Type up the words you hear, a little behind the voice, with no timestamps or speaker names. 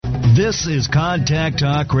This is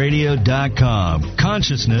ContactTalkRadio.com.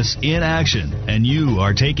 Consciousness in action. And you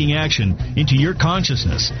are taking action into your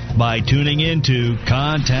consciousness by tuning into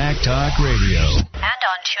Contact Talk Radio. And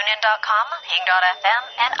on TuneIn.com, Hing.fm,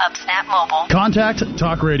 and UpSnap Mobile. Contact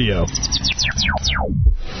Talk Radio.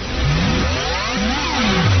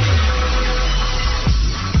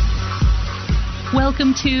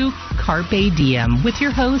 Welcome to Carpe Diem with your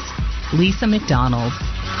host, Lisa McDonald.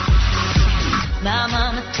 My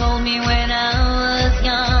mama told me when I was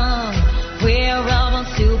young, we're all on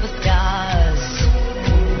superstars.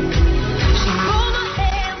 She rolled her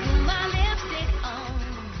hair with my lipstick on.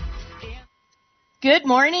 Good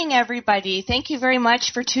morning, everybody. Thank you very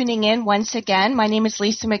much for tuning in once again. My name is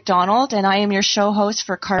Lisa McDonald, and I am your show host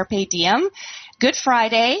for Carpe Diem. Good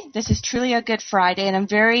Friday. This is truly a good Friday, and I'm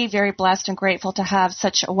very, very blessed and grateful to have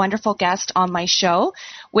such a wonderful guest on my show,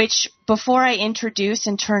 which before I introduce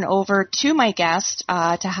and turn over to my guest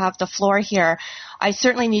to have the floor here, I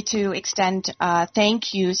certainly need to extend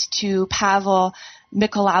thank yous to Pavel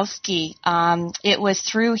Mikulowski. It was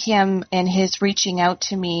through him and his reaching out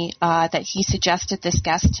to me that he suggested this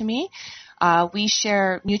guest to me. We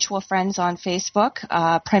share mutual friends on Facebook,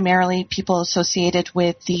 primarily people associated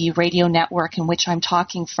with the radio network in which I'm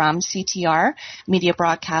talking from, CTR, Media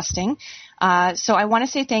Broadcasting. So I want to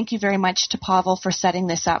say thank you very much to Pavel for setting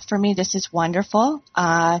this up for me. This is wonderful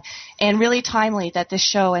and really timely that this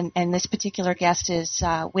show and this particular guest is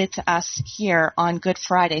with us here on Good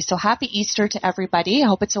Friday. So happy Easter to everybody. I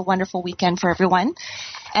hope it's a wonderful weekend for everyone.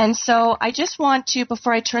 And so I just want to,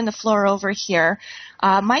 before I turn the floor over here,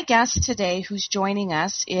 my guest today who's joining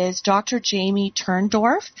us is Dr. Jamie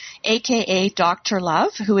Turndorf, a.k.a. Dr.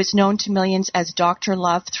 Love, who is known to millions as Dr.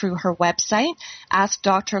 Love through her website,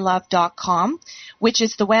 AskDrLove.com, which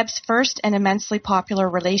is the web's first and immensely popular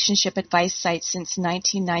relationship advice site since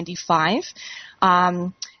 1995.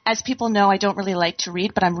 As people know, I don't really like to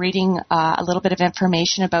read, but I'm reading a little bit of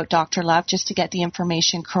information about Dr. Love just to get the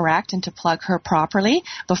information correct and to plug her properly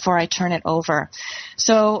before I turn it over.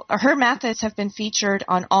 So her methods have been featured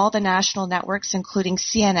on all the national networks, including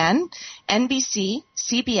CNN, NBC,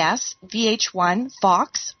 CBS, VH1,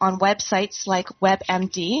 Fox, on websites like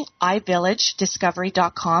WebMD, iVillage,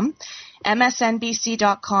 Discovery.com,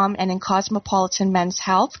 MSNBC.com, and in Cosmopolitan Men's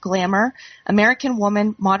Health, Glamour, American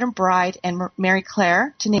Woman, Modern Bride, and Mary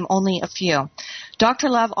Claire, to name only a few. Dr.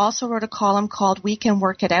 Love also wrote a column called We Can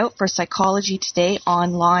Work It Out for Psychology Today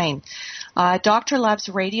online. Dr. Love's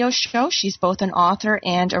radio show, she's both an author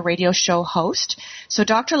and a radio show host. So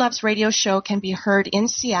Dr. Love's radio show can be heard in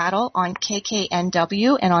Seattle on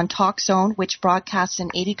KKNW and on Talk Zone, which broadcasts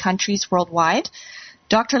in 80 countries worldwide.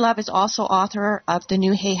 Dr. Love is also author of the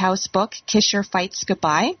new Hay House book, Kiss Your Fights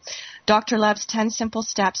Goodbye. Dr. Love's 10 Simple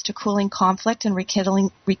Steps to Cooling Conflict and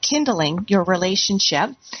Rekindling Your Relationship,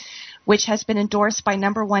 which has been endorsed by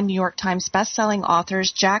 #1 New York Times bestselling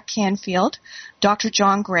authors Jack Canfield, Dr.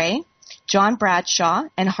 John Gray, John Bradshaw,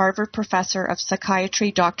 and Harvard professor of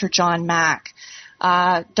psychiatry Dr. John Mack.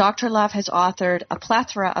 Dr. Love has authored a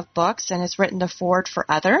plethora of books and has written the foreword for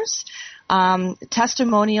others.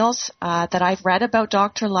 Testimonials that I've read about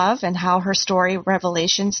Dr. Love and how her story,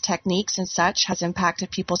 revelations, techniques, and such has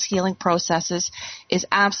impacted people's healing processes is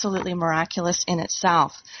absolutely miraculous in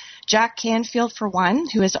itself. Jack Canfield, for one,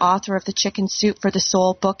 who is author of the Chicken Soup for the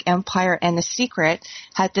Soul book Empire and the Secret,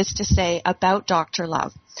 had this to say about Dr.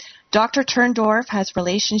 Love. Dr. Turndorf has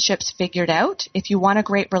relationships figured out. If you want a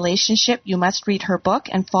great relationship, you must read her book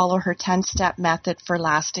and follow her 10-step method for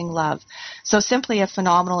lasting love. So simply a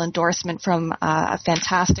phenomenal endorsement from a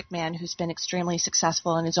fantastic man who's been extremely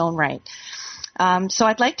successful in his own right. So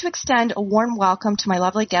I'd like to extend a warm welcome to my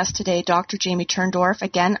lovely guest today, Dr. Jamie Turndorf,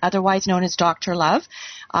 again, otherwise known as Dr. Love.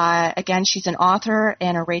 Again, she's an author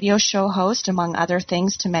and a radio show host, among other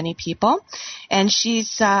things, to many people. And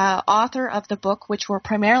she's author of the book, which we're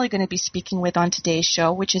primarily going to be speaking with on today's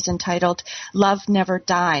show, which is entitled Love Never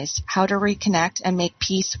Dies, How to Reconnect and Make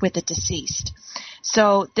Peace with the Deceased.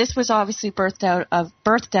 So this was obviously birthed out of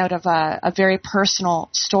a very personal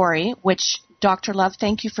story, which Dr. Love,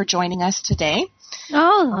 thank you for joining us today.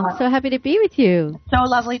 Oh, I'm so happy to be with you. So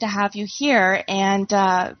lovely to have you here. And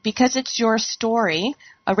because it's your story,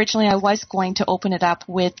 originally I was going to open it up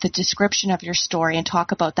with the description of your story and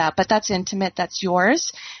talk about that, but that's intimate, that's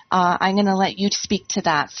yours. I'm going to let you speak to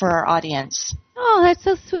that for our audience. Oh, that's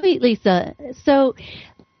so sweet, Lisa. So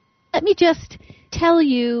let me just tell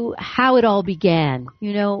you how it all began.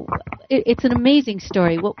 You know, it's an amazing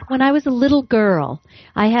story. When I was a little girl,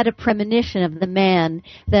 I had a premonition of the man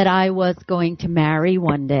that I was going to marry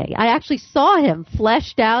one day. I actually saw him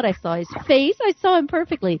fleshed out. I saw his face. I saw him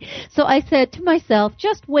perfectly. So I said to myself,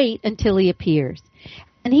 just wait until he appears.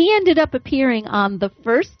 And he ended up appearing on the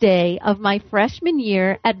first day of my freshman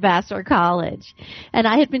year at Vassar College. And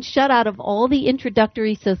I had been shut out of all the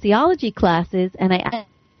introductory sociology classes, and I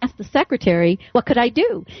asked the secretary, what could I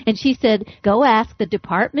do? And she said, go ask the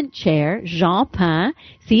department chair, Jean Pain,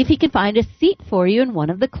 see if he can find a seat for you in one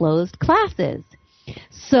of the closed classes.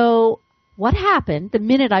 So what happened, the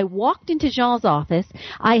minute I walked into Jean's office,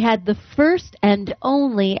 I had the first and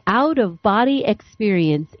only out-of-body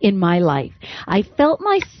experience in my life. I felt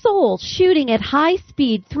my soul shooting at high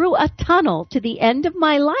speed through a tunnel to the end of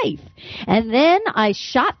my life. And then I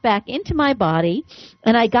shot back into my body,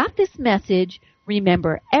 and I got this message: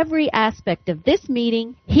 remember every aspect of this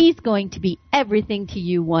meeting. He's going to be everything to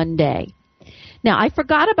you one day. Now, I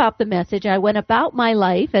forgot about the message. I went about my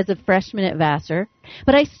life as a freshman at Vassar,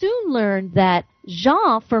 but I soon learned that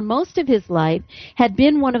Jean, for most of his life, had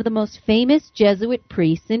been one of the most famous Jesuit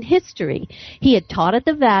priests in history. He had taught at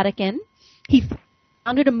the Vatican. He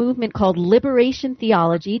founded a movement called Liberation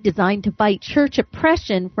Theology, designed to fight church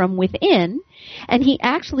oppression from within, and he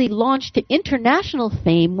actually launched to international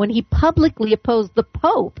fame when he publicly opposed the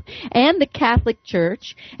Pope and the Catholic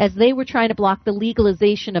Church as they were trying to block the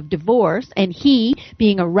legalization of divorce. And he,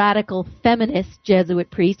 being a radical feminist Jesuit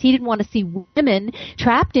priest, he didn't want to see women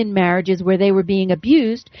trapped in marriages where they were being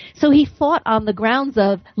abused, so he fought on the grounds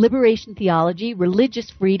of liberation theology, religious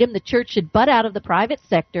freedom, the church should butt out of the private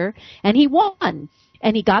sector, and he won.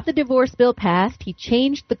 And he got the divorce bill passed. He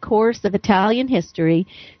changed the course of Italian history.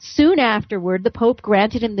 Soon afterward, the Pope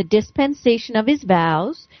granted him the dispensation of his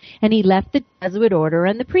vows, and he left the Jesuit order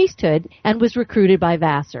and the priesthood and was recruited by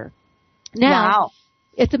Vassar. Now, wow.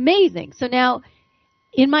 It's amazing. So now,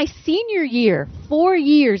 in my senior year, 4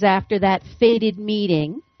 years after that fated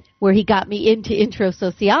meeting, where he got me into intro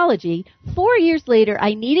sociology, 4 years later,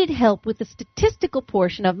 I needed help with the statistical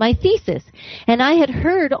portion of my thesis. And I had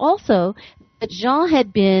heard also that Jean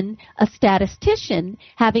had been a statistician,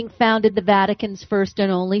 having founded the Vatican's first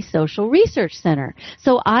and only social research center.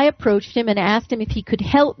 So I approached him and asked him if he could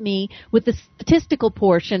help me with the statistical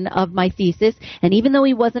portion of my thesis. And even though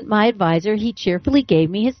he wasn't my advisor, he cheerfully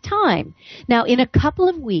gave me his time. Now, in a couple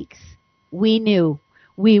of weeks, we knew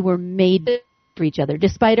we were made for each other.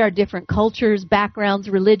 Despite our different cultures,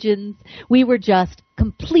 backgrounds, religions, we were just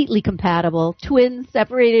completely compatible, twins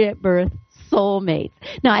separated at birth, soulmates.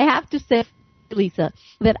 Now, I have to say, Lisa,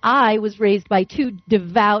 that I was raised by two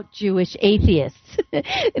devout Jewish atheists.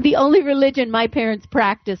 The only religion my parents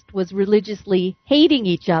practiced was religiously hating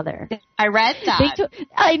each other. I read that.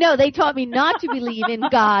 I know. They taught me not to believe in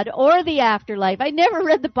God or the afterlife. I never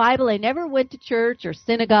read the Bible. I never went to church or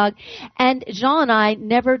synagogue. And Jean and I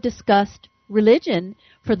never discussed religion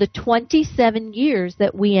for the 27 years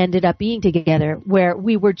that we ended up being together, where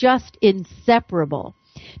we were just inseparable.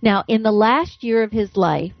 Now, in the last year of his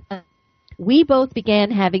life, we both began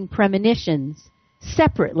having premonitions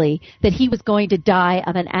separately that he was going to die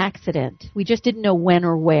of an accident. We just didn't know when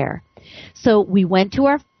or where. So we went to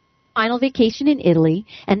our final vacation in Italy,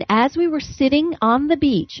 and as we were sitting on the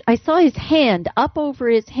beach, I saw his hand up over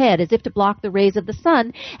his head as if to block the rays of the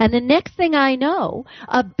sun, and the next thing I know,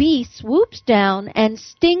 a bee swoops down and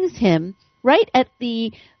stings him right at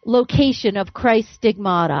the location of Christ's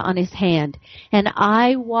stigmata on his hand. And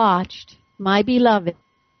I watched my beloved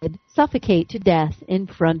suffocate to death in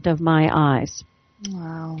front of my eyes.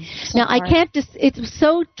 Wow. Now, I can't it's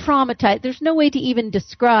so traumatized. There's no way to even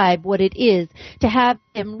describe what it is to have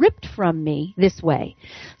him ripped from me this way.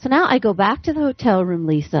 So now I go back to the hotel room,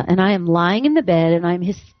 Lisa, and I am lying in the bed, and I'm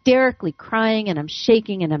hysterically crying, and I'm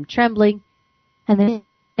shaking, and I'm trembling. And the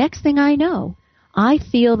next thing I know, I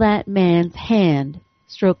feel that man's hand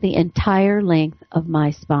stroke the entire length of my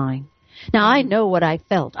spine. Now, I know what I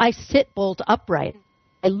felt. I sit bolt upright.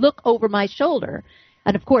 I look over my shoulder,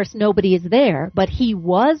 and of course nobody is there, but he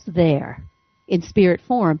was there in spirit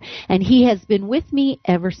form, and he has been with me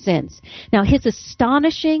ever since. Now, his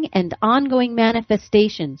astonishing and ongoing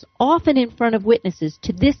manifestations, often in front of witnesses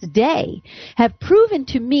to this day, have proven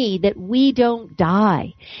to me that we don't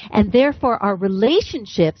die, and therefore our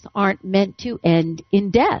relationships aren't meant to end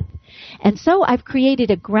in death. And so I've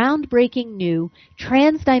created a groundbreaking new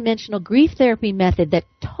trans-dimensional grief therapy method that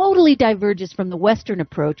totally diverges from the Western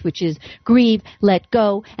approach, which is grieve, let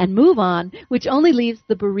go, and move on, which only leaves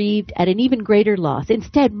the bereaved at an even greater loss.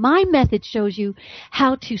 Instead, my method shows you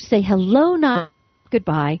how to say hello, not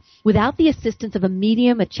goodbye without the assistance of a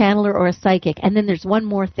medium, a channeler, or a psychic. And then there's one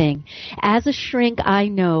more thing. As a shrink, I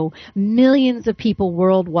know millions of people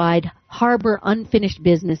worldwide harbor unfinished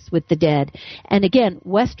business with the dead. And again,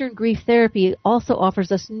 Western grief therapy also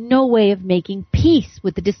offers us no way of making peace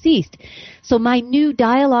with the deceased. So my new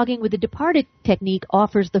Dialoguing with the Departed technique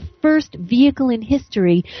offers the first vehicle in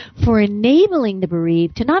history for enabling the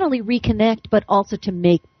bereaved to not only reconnect, but also to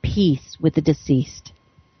make peace with the deceased.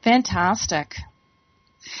 Fantastic.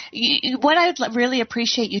 What I'd really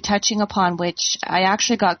appreciate you touching upon, which I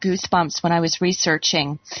actually got goosebumps when I was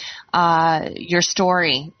researching your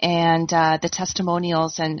story and the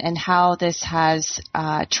testimonials and how this has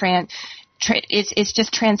it's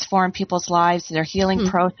just transformed people's lives, their healing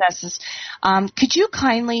processes. Could you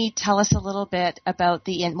kindly tell us a little bit about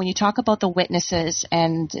when you talk about the witnesses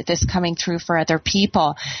and this coming through for other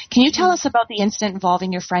people, can you tell us about the incident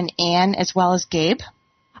involving your friend Anne as well as Gabe?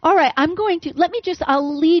 All right,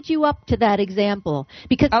 I'll lead you up to that example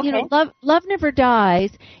because, Love Never Dies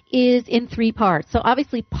is in 3 parts. So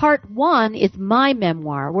obviously part 1 is my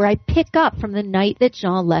memoir where I pick up from the night that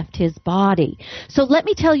Jean left his body. So let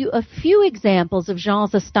me tell you a few examples of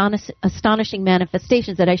Jean's astonishing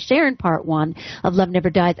manifestations that I share in part 1 of Love Never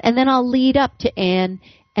Dies, and then I'll lead up to Anne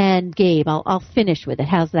and Gabe. I'll finish with it.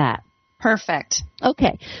 How's that? Perfect.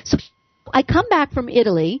 Okay. So I come back from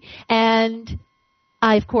Italy and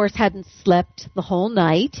I, of course, hadn't slept the whole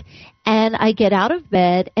night, and I get out of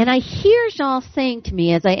bed, and I hear Jean saying to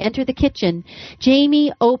me as I enter the kitchen,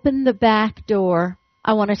 "Jamie, open the back door.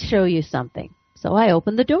 I want to show you something." So I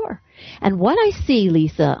open the door, and what I see,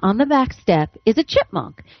 Lisa, on the back step is a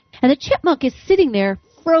chipmunk, and the chipmunk is sitting there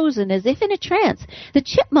frozen as if in a trance. The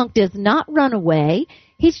chipmunk does not run away.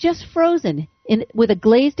 He's just frozen with a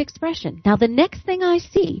glazed expression. Now, the next thing I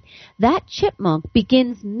see, that chipmunk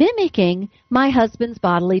begins mimicking my husband's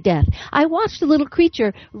bodily death. I watched the little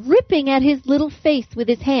creature ripping at his little face with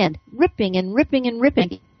his hand, ripping and ripping and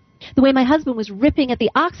ripping. The way my husband was ripping at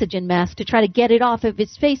the oxygen mask to try to get it off of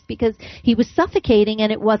his face because he was suffocating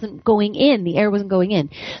and it wasn't going in. The air wasn't going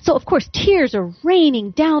in. So, of course, tears are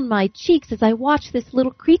raining down my cheeks as I watch this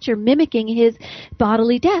little creature mimicking his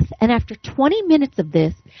bodily death. And after 20 minutes of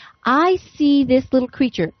this, I see this little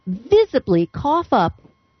creature visibly cough up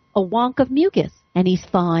a wonk of mucus, and he's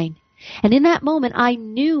fine. And in that moment, I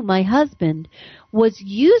knew my husband was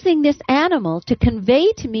using this animal to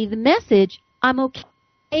convey to me the message, "I'm okay.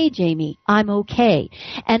 Hey, Jamie, I'm okay."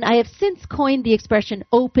 And I have since coined the expression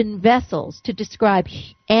open vessels to describe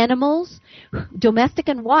animals, domestic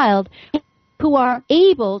and wild, who are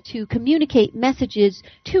able to communicate messages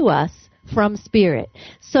to us from spirit.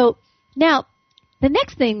 So now, the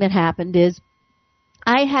next thing that happened is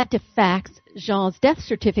I had to fax Jean's death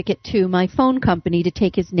certificate to my phone company to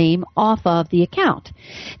take his name off of the account.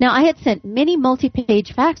 Now, I had sent many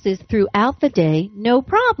multi-page faxes throughout the day, no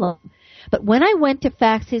problem. But when I went to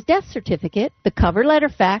fax his death certificate, the cover letter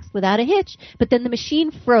faxed without a hitch, but then the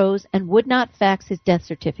machine froze and would not fax his death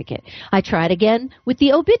certificate. I tried again with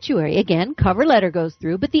the obituary. Again, cover letter goes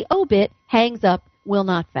through, but the obit hangs up, will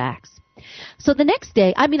not fax. So the next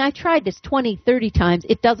day, I tried this 20, 30 times.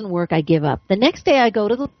 It doesn't work. I give up. The next day I go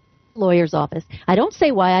to the lawyer's office. I don't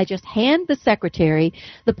say why. I just hand the secretary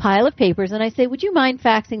the pile of papers and I say, "Would you mind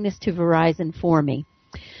faxing this to Verizon for me?"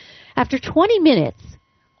 After 20 minutes,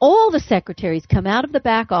 all the secretaries come out of the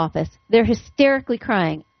back office. They're hysterically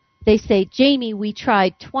crying. They say, "Jamie, we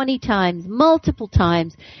tried 20 times, multiple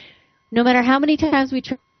times. No matter how many times we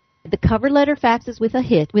tried, the cover letter faxes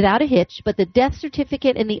without a hitch, but the death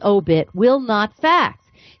certificate and the obit will not fax.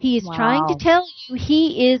 He is trying to tell you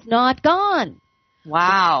he is not gone."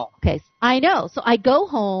 Wow. Okay, I know. So I go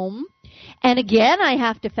home, and again I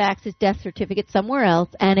have to fax his death certificate somewhere else,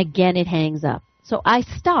 and again it hangs up. So I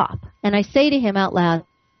stop, and I say to him out loud,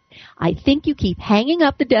 "I think you keep hanging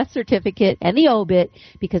up the death certificate and the obit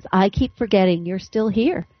because I keep forgetting you're still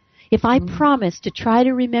here. If I promise to try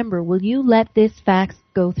to remember, will you let this fax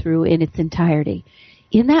go through in its entirety?"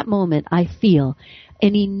 In that moment, I feel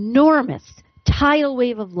an enormous tidal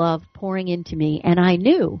wave of love pouring into me, and I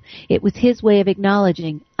knew it was his way of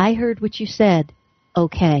acknowledging, "I heard what you said.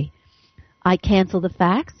 Okay." I cancel the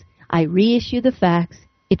fax. I reissue the fax.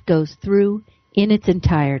 It goes through in its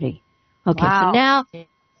entirety. Okay, so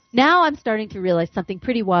now I'm starting to realize something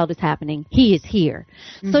pretty wild is happening. He is here.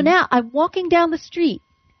 So now I'm walking down the street,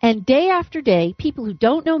 and day after day, people who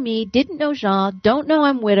don't know me, didn't know Jean, don't know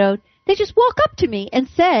I'm widowed, they just walk up to me and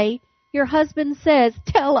say, "Your husband says,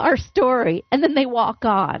 tell our story," and then they walk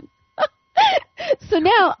on. So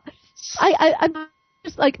now I'm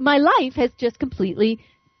just like, my life has just completely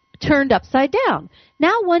turned upside down.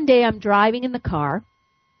 Now one day I'm driving in the car,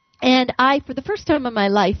 And I, for the first time in my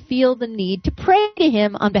life, feel the need to pray to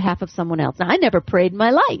him on behalf of someone else. Now, I never prayed in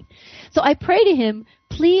my life. So I pray to him,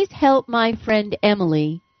 please help my friend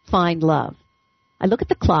Emily find love. I look at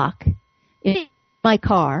the clock in my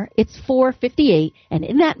car. It's 4:58, and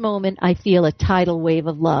in that moment, I feel a tidal wave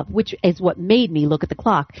of love, which is what made me look at the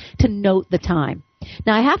clock to note the time.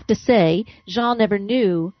 Now, I have to say, Jean never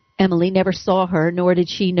knew Emily, never saw her, nor did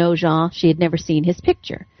she know Jean. She had never seen his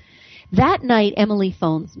picture. That night, Emily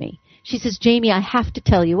phones me. She says, Jamie, I have to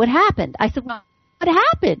tell you what happened. I said, well, what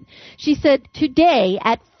happened? She said, today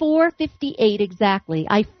at 4:58 exactly,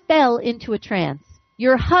 I fell into a trance.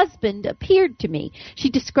 Your husband appeared to me. She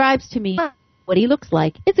describes to me what he looks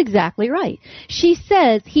like. It's exactly right. She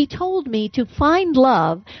says, he told me to find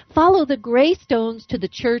love, follow the gray stones to the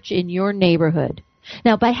church in your neighborhood.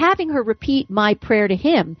 Now, by having her repeat my prayer to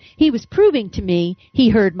him, he was proving to me he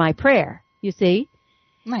heard my prayer, you see?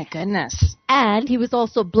 My goodness. And he was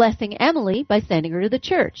also blessing Emily by sending her to the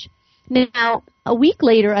church. Now, a week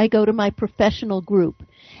later, I go to my professional group,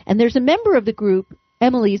 and there's a member of the group,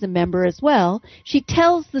 Emily's a member as well. She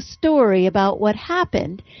tells the story about what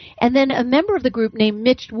happened, and then a member of the group named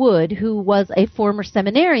Mitch Wood, who was a former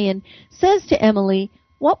seminarian, says to Emily,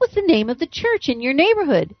 what was the name of the church in your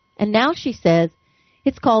neighborhood? And now she says,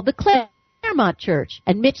 it's called the Claremont Church.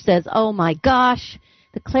 And Mitch says, oh my gosh,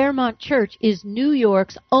 the Claremont Church is New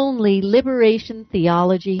York's only liberation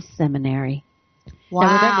theology seminary. Wow.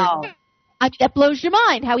 Now remember, that blows your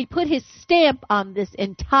mind how he put his stamp on this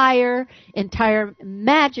entire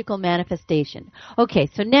magical manifestation. Okay,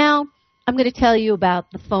 so now I'm going to tell you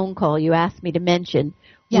about the phone call you asked me to mention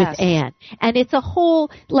with Anne. And it's a whole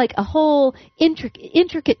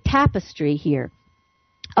intricate tapestry here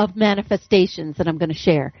of manifestations that I'm going to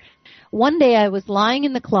share. One day I was lying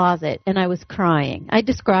in the closet and I was crying. I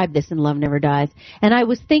described this in Love Never Dies. And I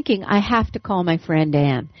was thinking, I have to call my friend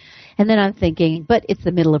Anne. And then I'm thinking, but it's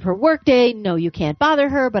the middle of her workday. No, you can't bother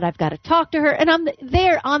her, but I've got to talk to her. And I'm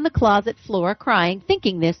there on the closet floor crying,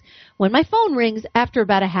 thinking this, when my phone rings after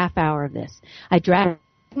about a half hour of this. I drag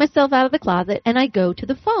myself out of the closet and I go to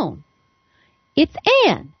the phone. It's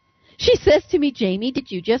Anne. She says to me, Jamie,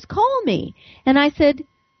 did you just call me? And I said,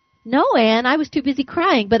 no, Anne, I was too busy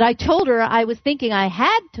crying, but I told her I was thinking I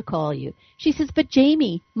had to call you. She says, but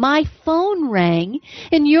Jamie, my phone rang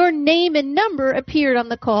and your name and number appeared on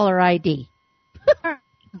the caller ID.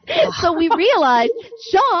 So we realized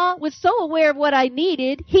Jean was so aware of what I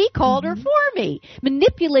needed, he called her for me,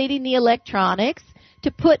 manipulating the electronics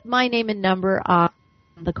to put my name and number on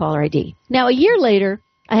the caller ID. Now, a year later,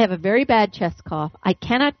 I have a very bad chest cough. I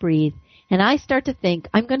cannot breathe. And I start to think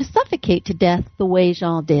I'm going to suffocate to death the way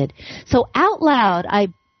Jean did. So out loud, I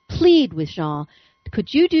plead with Jean,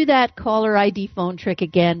 could you do that caller ID phone trick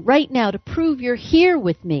again right now to prove you're here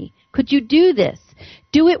with me? Could you do this?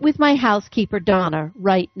 Do it with my housekeeper, Donna,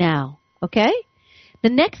 right now. Okay? The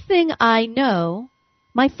next thing I know,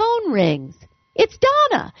 my phone rings. It's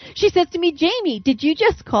Donna. She says to me, Jamie, did you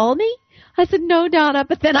just call me? I said, no, Donna,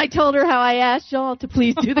 but then I told her how I asked Jean to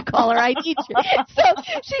please do the caller ID. So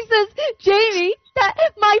she says, Jamie,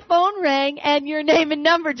 my phone rang and your name and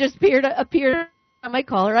number just appeared on my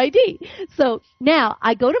caller ID. So now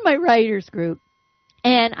I go to my writers group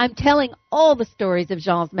and I'm telling all the stories of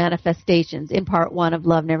Jean's manifestations in part 1 of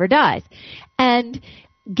Love Never Dies. And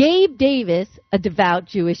Gabe Davis, a devout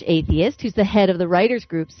Jewish atheist who's the head of the writers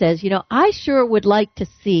group, says, I sure would like to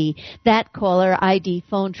see that caller ID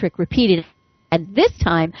phone trick repeated. And this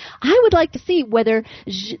time, I would like to see whether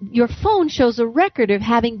your phone shows a record of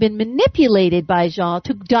having been manipulated by Jean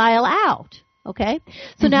to dial out. Okay?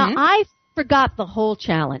 So now I forgot the whole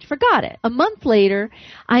challenge. Forgot it. A month later,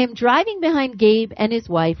 I am driving behind Gabe and his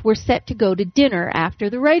wife. We're set to go to dinner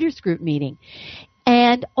after the writers group meeting.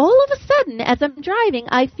 And all of a sudden, as I'm driving,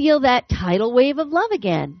 I feel that tidal wave of love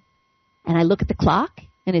again. And I look at the clock,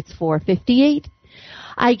 and it's 4:58.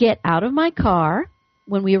 I get out of my car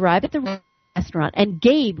when we arrive at the restaurant, and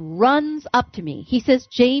Gabe runs up to me. He says,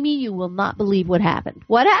 Jamie, you will not believe what happened.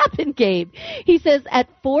 What happened, Gabe? He says, at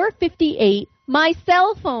 4:58, my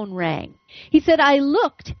cell phone rang. He said, I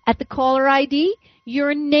looked at the caller ID.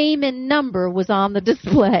 Your name and number was on the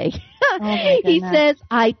display. He says,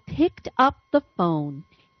 I picked up the phone,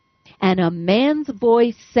 and a man's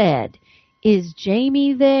voice said, is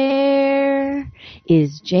Jamie there?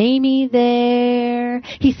 Is Jamie there?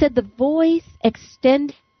 He said the voice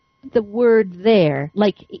extended the word there,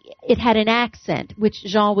 like it had an accent, which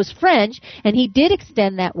Jean was French, and he did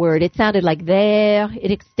extend that word. It sounded like there,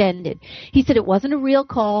 it extended. He said it wasn't a real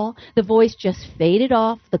call. The voice just faded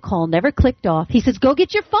off. The call never clicked off. He says, go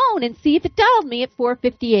get your phone and see if it dialed me at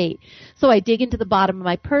 4:58. So I dig into the bottom of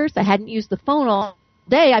my purse. I hadn't used the phone all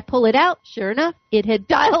day. I pull it out. Sure enough, it had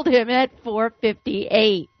dialed him at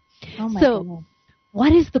 4:58. Oh my So goodness.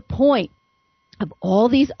 what is the point of all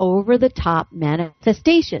these over-the-top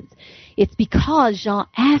manifestations? It's because Jean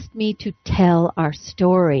asked me to tell our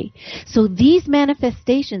story. So these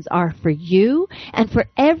manifestations are for you and for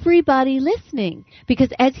everybody listening.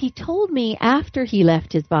 Because as he told me after he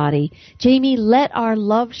left his body, Jamie, let our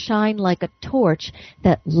love shine like a torch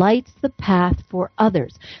that lights the path for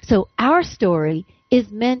others. So our story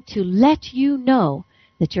is meant to let you know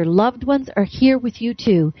that your loved ones are here with you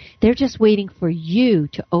too. They're just waiting for you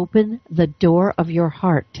to open the door of your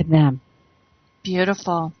heart to them.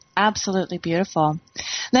 Beautiful. Absolutely beautiful.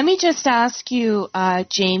 Let me just ask you,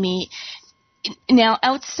 Jamie, now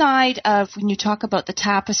outside of when you talk about the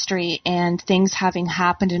tapestry and things having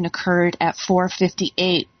happened and occurred at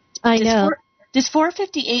 4:58, I know. Does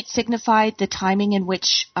 4:58 signify the timing in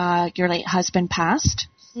which your late husband passed?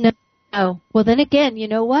 No. Well, then again, you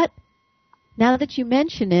know what? Now that you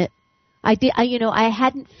mention it, I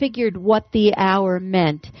hadn't figured what the hour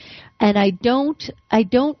meant. And he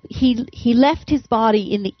left his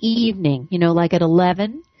body in the evening, like at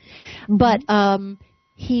 11. Mm-hmm. But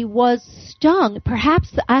he was stung.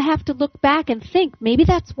 Perhaps I have to look back and think maybe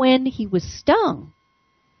that's when he was stung.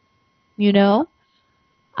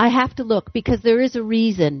 I have to look because there is a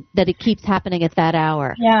reason that it keeps happening at that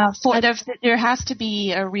hour. Yeah, there has to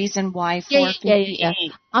be a reason why 4:58. Yeah.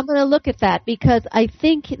 I'm going to look at that because I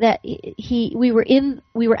think that we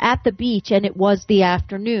were at the beach and it was the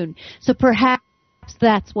afternoon. So perhaps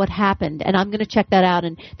that's what happened, and I'm going to check that out.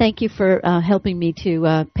 And thank you for helping me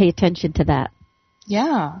to pay attention to that.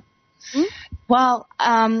 Yeah. Mm-hmm. Well,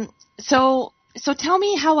 So tell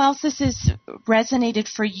me how else this has resonated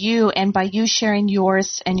for you, and by you sharing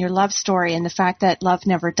yours and your love story and the fact that love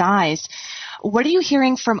never dies, what are you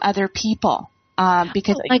hearing from other people?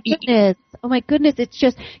 Because Oh my goodness. It's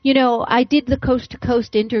just, I did the Coast to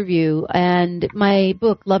Coast interview, and my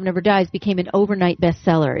book, Love Never Dies, became an overnight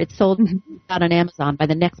bestseller. It sold out on Amazon. By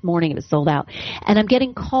the next morning, it was sold out. And I'm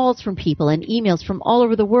getting calls from people and emails from all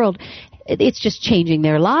over the world. It's just changing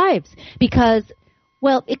their lives because,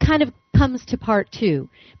 well, it kind of comes to part two.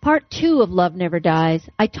 Part two of Love Never Dies,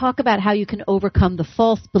 I talk about how you can overcome the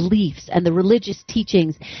false beliefs and the religious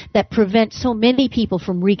teachings that prevent so many people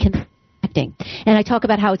from reconnecting. And I talk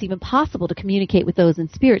about how it's even possible to communicate with those in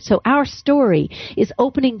spirit. So our story is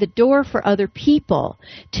opening the door for other people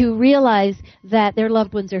to realize that their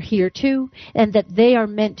loved ones are here too and that they are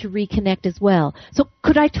meant to reconnect as well. So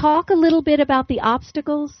could I talk a little bit about the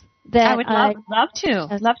obstacles that I would love to.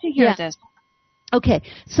 I'd love to hear this. Okay,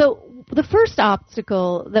 so the first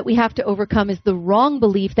obstacle that we have to overcome is the wrong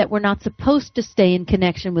belief that we're not supposed to stay in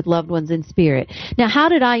connection with loved ones in spirit. Now, how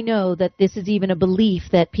did I know that this is even a belief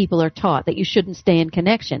that people are taught, that you shouldn't stay in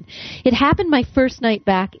connection? It happened my first night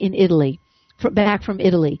back from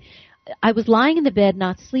Italy. I was lying in the bed,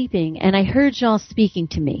 not sleeping, and I heard Jean speaking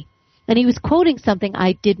to me. And he was quoting something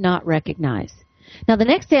I did not recognize. Now, the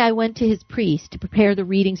next day I went to his priest to prepare the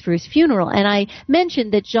readings for his funeral, and I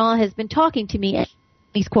mentioned that Jean has been talking to me and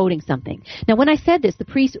he's quoting something. Now, when I said this, the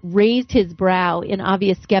priest raised his brow in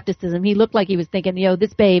obvious skepticism. He looked like he was thinking,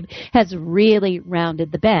 this babe has really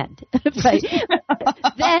rounded the bend. But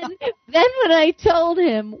then when I told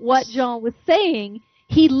him what Jean was saying,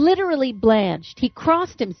 he literally blanched. He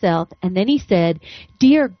crossed himself, and then he said,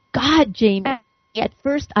 "Dear God, Jamie, at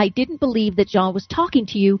first, I didn't believe that Jean was talking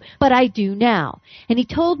to you, but I do now." And he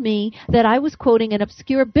told me that I was quoting an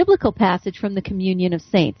obscure biblical passage from the Communion of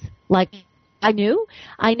Saints. Like I knew.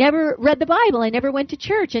 I never read the Bible. I never went to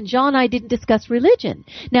church. And Jean and I didn't discuss religion.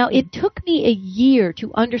 Now, it took me a year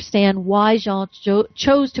to understand why Jean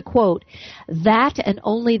chose to quote that and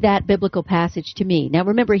only that biblical passage to me. Now,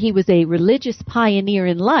 remember, he was a religious pioneer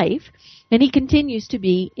in life, and he continues to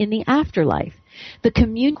be in the afterlife. The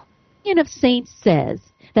Communion of Saints says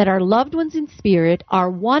that our loved ones in spirit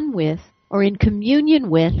are one with or in communion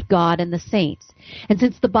with God and the saints. And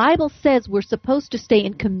since the Bible says we're supposed to stay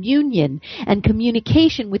in communion and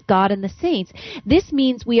communication with God and the saints, this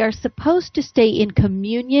means we are supposed to stay in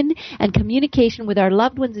communion and communication with our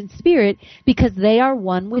loved ones in spirit because they are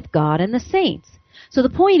one with God and the saints. So the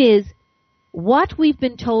point is, what we've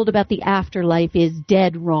been told about the afterlife is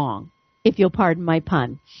dead wrong, if you'll pardon my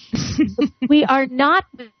pun. We are not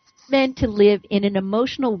meant to live in an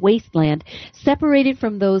emotional wasteland separated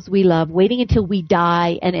from those we love, waiting until we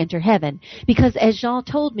die and enter heaven. Because as Jean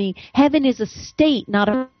told me, heaven is a state, not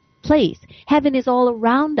a place. Heaven is all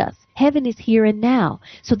around us. Heaven is here and now.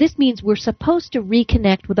 So this means we're supposed to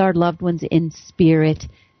reconnect with our loved ones in spirit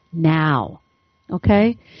now.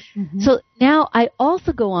 Okay? So now I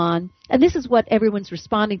also go on, and this is what everyone's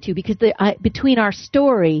responding to, because between our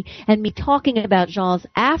story and me talking about Jean's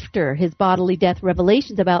after his bodily death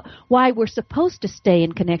revelations about why we're supposed to stay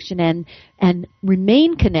in connection and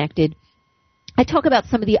remain connected, I talk about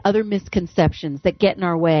some of the other misconceptions that get in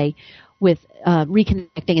our way with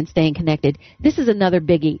reconnecting and staying connected. This is another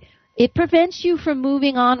biggie. It prevents you from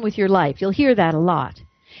moving on with your life. You'll hear that a lot.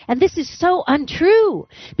 And this is so untrue,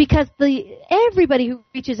 because everybody who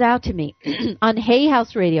reaches out to me on Hay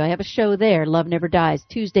House Radio, I have a show there, Love Never Dies,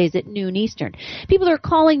 Tuesdays at noon Eastern. People are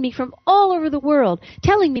calling me from all over the world,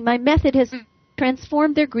 telling me my method has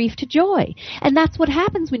transformed their grief to joy. And that's what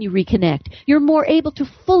happens when you reconnect. You're more able to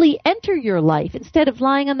fully enter your life instead of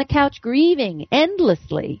lying on the couch grieving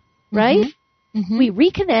endlessly, right? We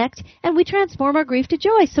reconnect and we transform our grief to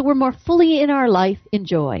joy, so we're more fully in our life in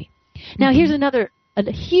joy. Now, here's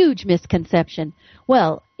a huge misconception.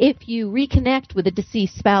 Well, if you reconnect with a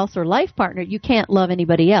deceased spouse or life partner, you can't love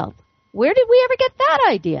anybody else. Where did we ever get that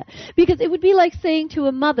idea? Because it would be like saying to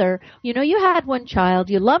a mother, you know, you had one child,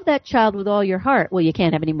 you love that child with all your heart. Well, you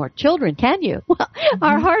can't have any more children, can you? Well,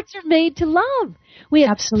 our hearts are made to love. We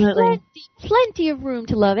have plenty of room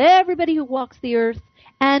to love everybody who walks the earth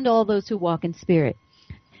and all those who walk in spirit.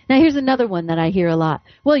 Now, here's another one that I hear a lot.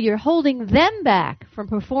 Well, you're holding them back from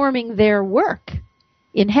performing their work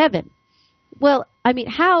in heaven. Well, I mean,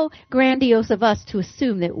 how grandiose of us to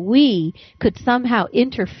assume that we could somehow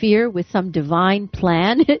interfere with some divine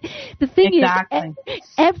plan. The thing is,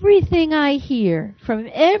 everything I hear from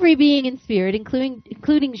every being in spirit,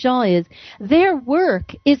 including Jean, is their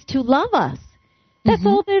work is to love us. That's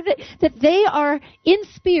all that they are in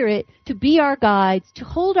spirit to be our guides, to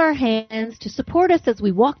hold our hands, to support us as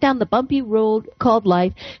we walk down the bumpy road called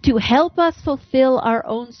life, to help us fulfill our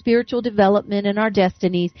own spiritual development and our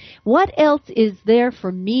destinies. What else is there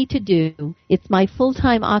for me to do? It's my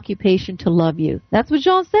full-time occupation to love you. That's what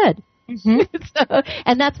Jean said.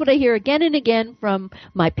 And that's what I hear again and again from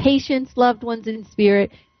my patients, loved ones in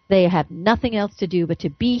spirit. They have nothing else to do but to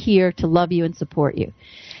be here to love you and support you.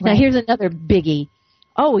 Right. Now, here's another biggie.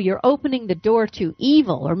 Oh, you're opening the door to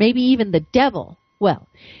evil or maybe even the devil. Well,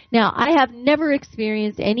 now, I have never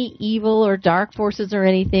experienced any evil or dark forces or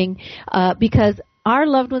anything because our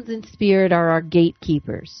loved ones in spirit are our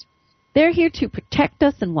gatekeepers. They're here to protect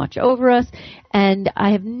us and watch over us, and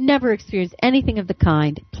I have never experienced anything of the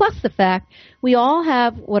kind. Plus the fact we all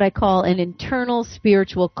have what I call an internal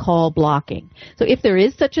spiritual call blocking. So if there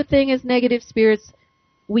is such a thing as negative spirits,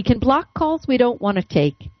 we can block calls we don't want to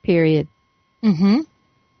take, period.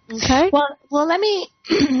 Okay? Well, let me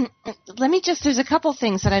there's a couple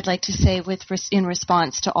things that I'd like to say in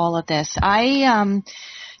response to all of this.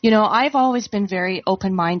 I've always been very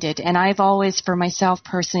open-minded, and I've always, for myself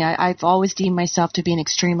personally, I've always deemed myself to be an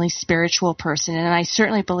extremely spiritual person, and I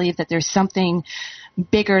certainly believe that there's something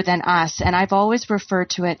bigger than us, and I've always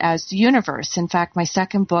referred to it as the universe. In fact, my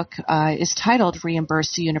second book is titled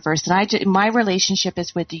Reimburse the Universe, and my relationship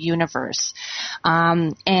is with the universe.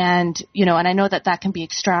 And I know that can be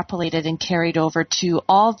extrapolated and carried over to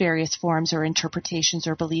all various forms or interpretations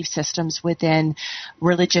or belief systems within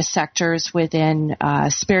religious sectors, within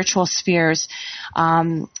spiritual spheres.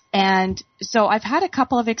 And so I've had a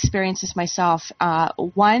couple of experiences myself,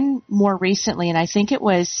 one more recently, and I think it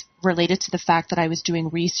was related to the fact that I was doing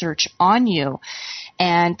research on you,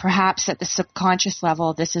 and perhaps at the subconscious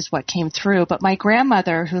level this is what came through. But my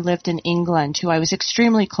grandmother, who lived in England, who I was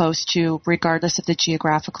extremely close to regardless of the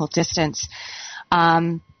geographical distance,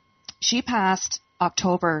 she passed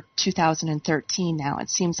October 2013 now. It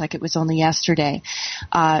seems like it was only yesterday.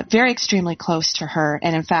 Very extremely close to her.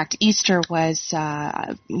 And in fact, Easter was,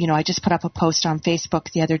 I just put up a post on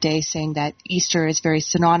Facebook the other day saying that Easter is very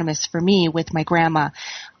synonymous for me with my grandma.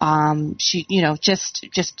 She,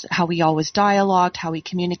 just how we always dialogued, how we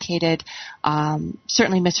communicated.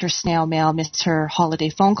 Certainly miss her snail mail, miss her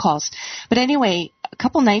holiday phone calls. But anyway, a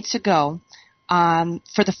couple nights ago,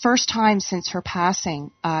 for the first time since her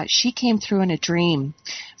passing, she came through in a dream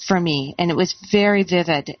for me, and it was very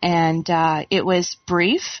vivid, and it was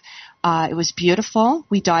brief. It was beautiful.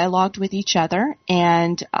 We dialogued with each other,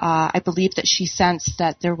 and I believe that she sensed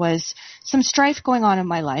that there was some strife going on in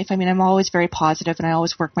my life. I mean, I'm always very positive, and I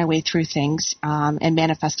always work my way through things and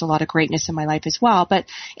manifest a lot of greatness in my life as well. But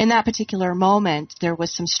in that particular moment, there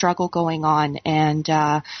was some struggle going on, and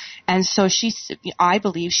so I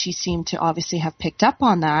believe she seemed to obviously have picked up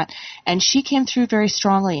on that, and she came through very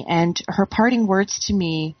strongly. And her parting words to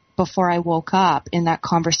me before I woke up in that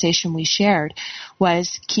conversation we shared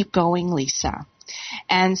was, "Keep going, Lisa."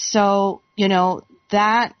 And so,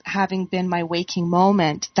 that having been my waking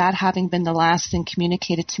moment, that having been the last thing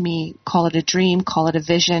communicated to me, call it a dream, call it a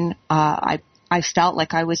vision, I felt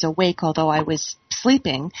like I was awake, although I was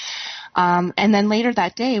sleeping. And then later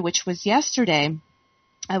that day, which was yesterday,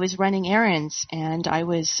 I was running errands and I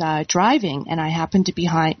was driving, and I happened to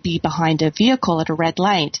be behind a vehicle at a red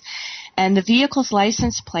light. And the vehicle's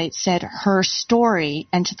license plate said Her Story,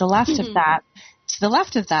 and to the left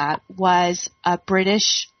of that was a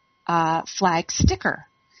British flag sticker.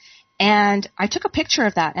 And I took a picture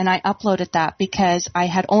of that and I uploaded that because I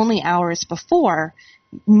had only hours before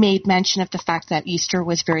made mention of the fact that Easter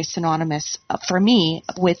was very synonymous for me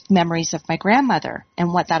with memories of my grandmother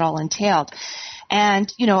and what that all entailed.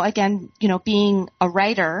 And, again, being a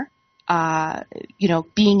writer,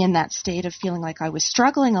 being in that state of feeling like I was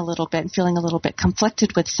struggling a little bit and feeling a little bit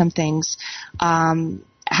conflicted with some things,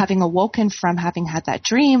 having awoken from having had that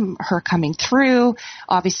dream, her coming through,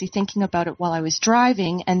 obviously thinking about it while I was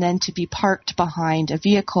driving, and then to be parked behind a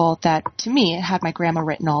vehicle that, to me, it had my grandma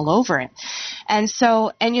written all over it. And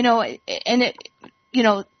so,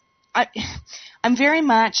 I'm very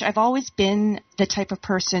much, I've always been the type of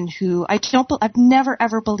person who I've never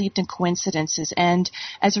ever believed in coincidences. And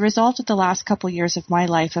as a result of the last couple of years of my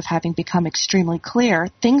life of having become extremely clear,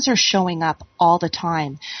 things are showing up all the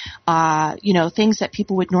time. Things that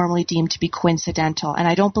people would normally deem to be coincidental. And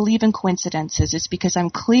I don't believe in coincidences. It's because I'm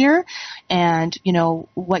clear, and,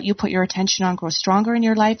 what you put your attention on grows stronger in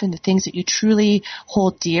your life, and the things that you truly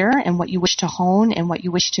hold dear and what you wish to hone and what you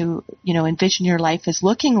wish to, envision your life as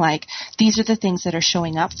looking like, these are the things that are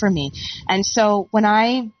showing up for me. And so when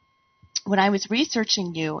I was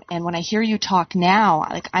researching you and when I hear you talk now,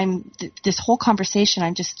 like this whole conversation,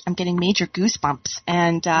 I'm getting major goosebumps.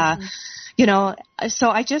 And, so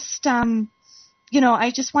I just,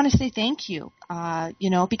 I just want to say thank you,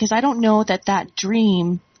 because I don't know that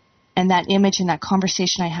dream and that image and that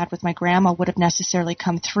conversation I had with my grandma would have necessarily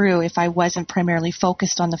come through if I wasn't primarily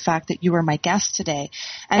focused on the fact that you were my guest today.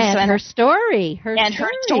 And her story. Her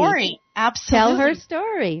story. Absolutely. Tell her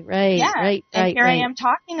story. Right. Yeah. Right. And here I am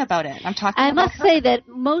talking about it. I must say that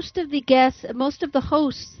most of the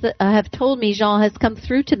hosts that have told me Jean has come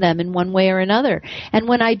through to them in one way or another. And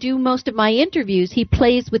when I do most of my interviews, he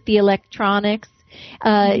plays with the electronics.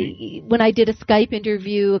 When I did a Skype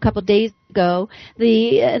interview a couple days ago,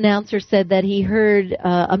 the announcer said that he heard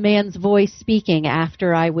a man's voice speaking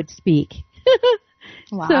after I would speak.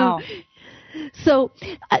 Wow. So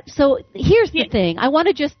here's the thing. I want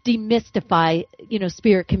to just demystify,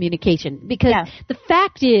 spirit communication, because the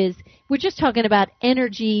fact is we're just talking about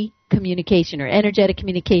energy communication or energetic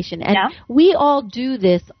communication, and we all do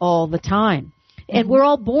this all the time. And we're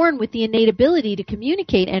all born with the innate ability to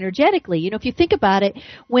communicate energetically. If you think about it,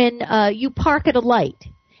 when you park at a light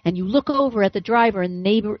and you look over at the driver in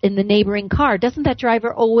the neighboring car, doesn't that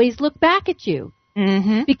driver always look back at you?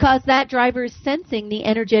 Mm-hmm. Because that driver is sensing the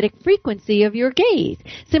energetic frequency of your gaze.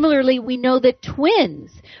 Similarly, we know that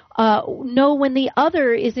twins know when the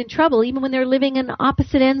other is in trouble, even when they're living in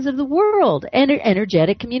opposite ends of the world.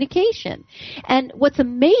 Energetic communication. And what's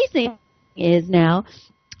amazing is now,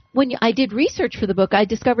 when I did research for the book, I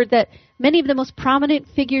discovered that many of the most prominent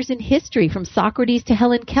figures in history, from Socrates to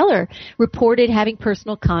Helen Keller, reported having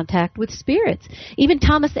personal contact with spirits. Even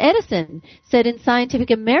Thomas Edison said in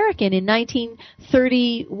Scientific American in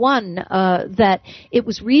 1931 that it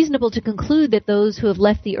was reasonable to conclude that those who have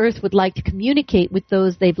left the earth would like to communicate with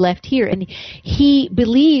those they've left here. And he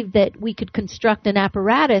believed that we could construct an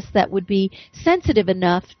apparatus that would be sensitive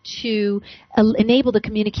enough to enable the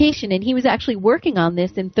communication. And he was actually working on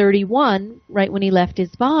this in 31, right when he left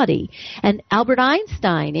his body. And Albert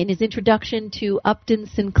Einstein, in his introduction to Upton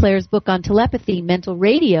Sinclair's book on telepathy, Mental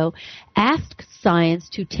Radio, asked science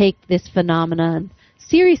to take this phenomenon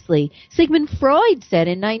seriously. Sigmund Freud said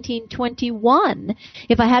in 1921,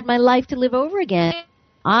 if I had my life to live over again,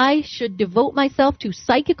 I should devote myself to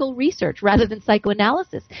psychical research rather than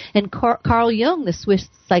psychoanalysis. And Carl Jung, the Swiss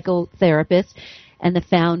psychotherapist and the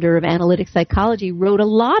founder of analytic psychology, wrote a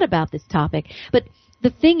lot about this topic. But the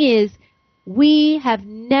thing is, we have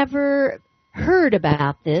never heard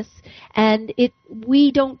about this, and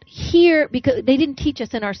we don't hear, because they didn't teach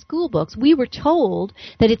us in our school books. We were told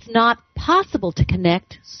that it's not possible to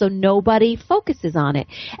connect, so nobody focuses on it.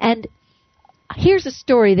 And here's a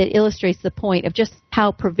story that illustrates the point of just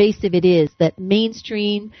how pervasive it is that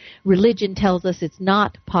mainstream religion tells us it's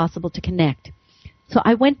not possible to connect. So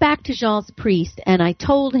I went back to Jean's priest, and I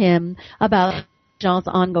told him about Jean's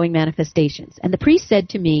ongoing manifestations. And the priest said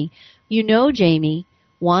to me, Jamie,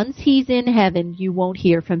 once he's in heaven, you won't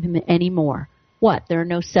hear from him anymore. What, there are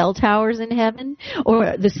no cell towers in heaven?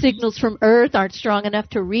 Or the signals from Earth aren't strong enough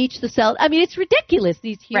to reach the cell? I mean, it's ridiculous,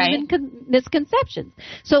 these human misconceptions.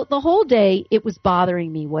 So the whole day, it was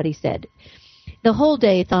bothering me what he said. The whole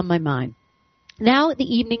day, it's on my mind. Now the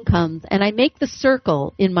evening comes, and I make the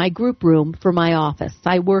circle in my group room for my office.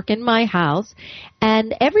 I work in my house,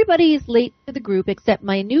 and everybody is late to the group except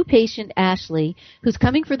my new patient, Ashley, who's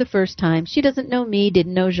coming for the first time. She doesn't know me,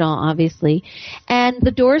 didn't know Jean, obviously. And the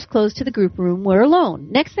door is closed to the group room. We're alone.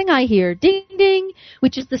 Next thing I hear, ding, ding,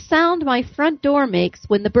 which is the sound my front door makes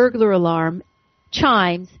when the burglar alarm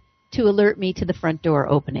chimes to alert me to the front door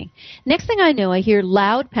opening. Next thing I know, I hear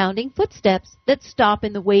loud pounding footsteps that stop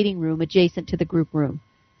in the waiting room adjacent to the group room.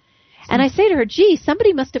 And I say to her, gee,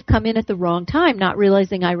 somebody must have come in at the wrong time, not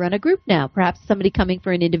realizing I run a group now. Perhaps somebody coming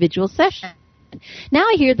for an individual session. Now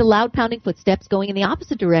I hear the loud pounding footsteps going in the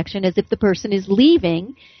opposite direction as if the person is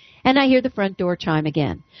leaving, and I hear the front door chime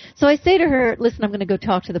again. So I say to her, listen, I'm going to go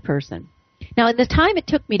talk to the person. Now, in the time it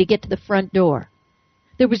took me to get to the front door,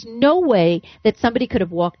 there was no way that somebody could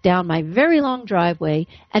have walked down my very long driveway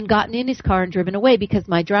and gotten in his car and driven away because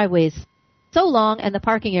my driveway is so long and the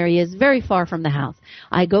parking area is very far from the house.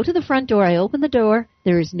 I go to the front door, I open the door,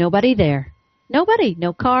 there is nobody there. Nobody,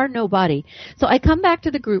 no car, nobody. So I come back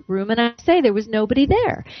to the group room and I say there was nobody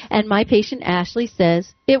there. And my patient Ashley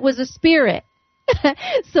says, it was a spirit.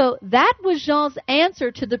 So that was Jean's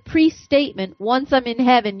answer to the priest's statement, once I'm in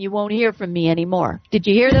heaven, you won't hear from me anymore. Did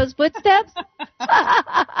you hear those footsteps?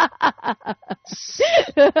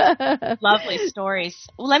 Lovely stories.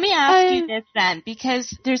 Well, let me ask you this then,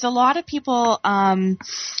 because there's a lot of people,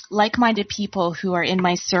 like-minded people who are in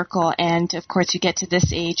my circle, and of course you get to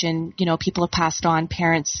this age and, you know, people have passed on,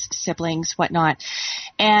 parents, siblings, whatnot.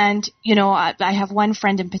 And, you know, I have one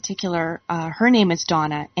friend in particular, her name is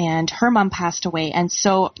Donna, and her mom passed away. And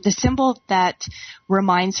so the symbol that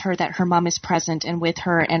reminds her that her mom is present and with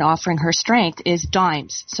her and offering her strength is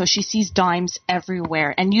dimes. So she sees dimes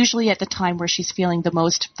everywhere, and usually at the time where she's feeling the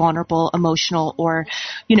most vulnerable, emotional, or,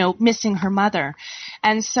 you know, missing her mother.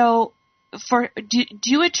 And so do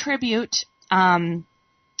you attribute, do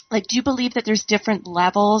you believe that there's different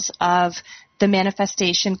levels of the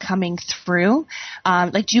manifestation coming through?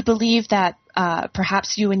 Do you believe that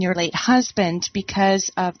perhaps you and your late husband,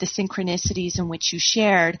 because of the synchronicities in which you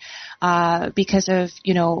shared, because of,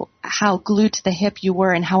 you know, how glued to the hip you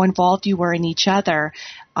were and how involved you were in each other,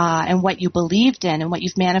 and what you believed in and what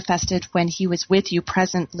you've manifested when he was with you,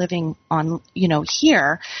 present, living on, you know,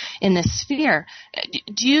 here in this sphere.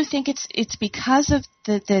 Do you think it's because of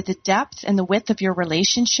the depth and the width of your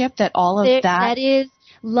relationship that all of that? That is,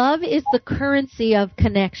 love is the currency of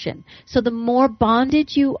connection. So the more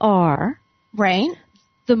bonded you are, right,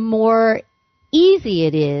 the more easy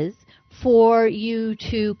it is for you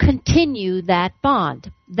to continue that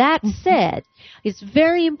bond. That said, it's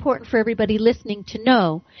very important for everybody listening to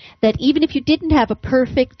know that even if you didn't have a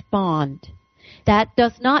perfect bond, that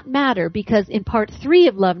does not matter, because in part 3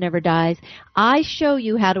 of Love Never Dies, I show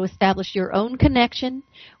you how to establish your own connection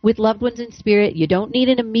with loved ones in spirit. You don't need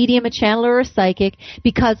a medium, a channeler, or a psychic,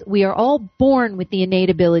 because we are all born with the innate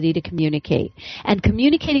ability to communicate. And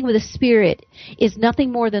communicating with a spirit is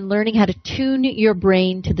nothing more than learning how to tune your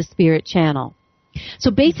brain to the spirit channel. So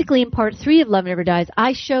basically in part 3 of Love Never Dies,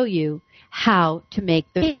 I show you how to make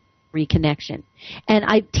the reconnection. And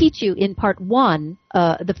I teach you in part 1,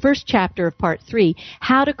 the first chapter of part 3,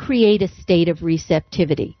 how to create a state of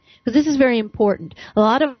receptivity. Because this is very important. A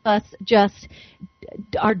lot of us just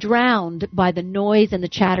are drowned by the noise and the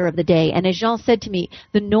chatter of the day. And as Jean said to me,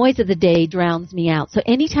 the noise of the day drowns me out. So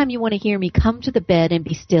anytime you want to hear me, come to the bed and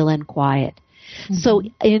be still and quiet. Mm-hmm. So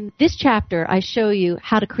in this chapter, I show you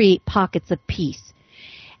how to create pockets of peace.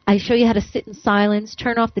 I show you how to sit in silence,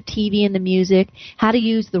 turn off the TV and the music, how to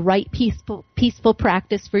use the right peaceful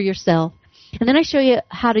practice for yourself. And then I show you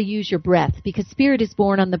how to use your breath, because spirit is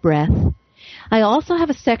born on the breath. I also have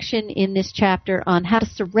a section in this chapter on how to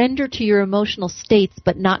surrender to your emotional states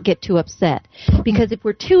but not get too upset. Because if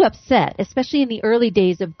we're too upset, especially in the early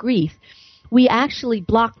days of grief, we actually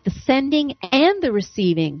block the sending and the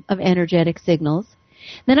receiving of energetic signals.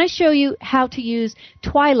 Then I show you how to use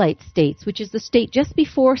twilight states, which is the state just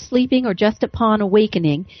before sleeping or just upon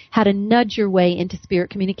awakening, how to nudge your way into spirit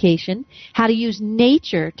communication, how to use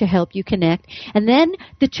nature to help you connect. And then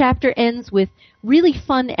the chapter ends with really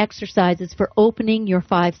fun exercises for opening your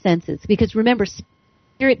 5 senses. Because remember,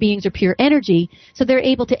 spirit beings are pure energy, so they're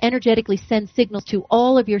able to energetically send signals to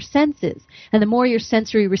all of your senses. And the more your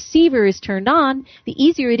sensory receiver is turned on, the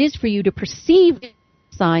easier it is for you to perceive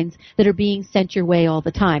signs that are being sent your way all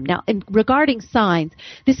the time. Now, regarding signs,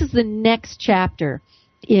 this is the next chapter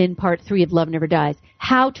in part 3 of Love Never Dies,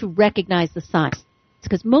 how to recognize the signs.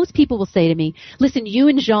 Because most people will say to me, listen, you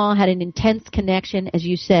and Jean had an intense connection, as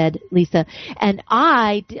you said, Lisa, and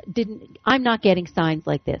I'm not getting signs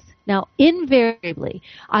like this. Now, invariably,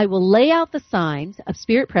 I will lay out the signs of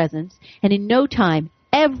spirit presence, and in no time,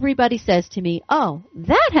 everybody says to me, oh,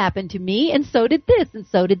 that happened to me, and so did this, and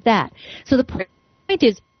so did that. So the point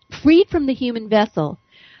is, freed from the human vessel,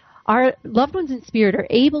 our loved ones in spirit are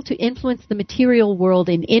able to influence the material world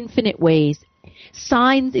in infinite ways.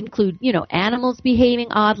 Signs include, animals behaving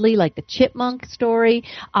oddly, like the chipmunk story,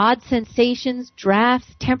 odd sensations,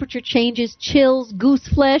 drafts, temperature changes, chills, goose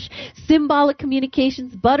flesh, symbolic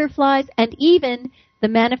communications, butterflies, and even the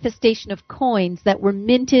manifestation of coins that were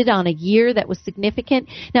minted on a year that was significant.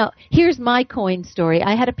 Now, here's my coin story.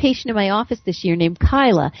 I had a patient in my office this year named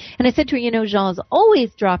Kyla, and I said to her, Jean's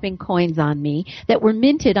always dropping coins on me that were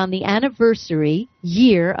minted on the anniversary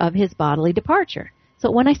year of his bodily departure. So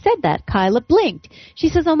when I said that, Kyla blinked. She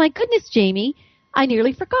says, oh my goodness, Jamie, I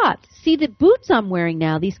nearly forgot. See the boots I'm wearing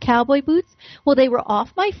now, these cowboy boots? Well, they were off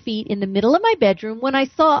my feet in the middle of my bedroom when I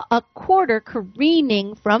saw a quarter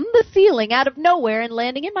careening from the ceiling out of nowhere and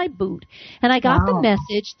landing in my boot. And I got the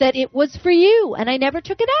message that it was for you, and I never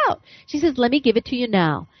took it out. She says, let me give it to you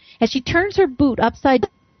now. As she turns her boot upside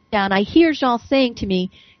down, I hear Jean saying to me,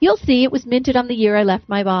 you'll see it was minted on the year I left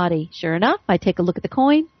my body. Sure enough, I take a look at the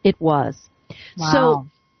coin. It was. Wow. So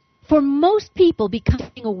for most people,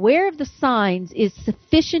 becoming aware of the signs is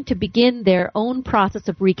sufficient to begin their own process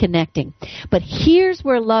of reconnecting. But here's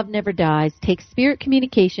where Love Never Dies takes spirit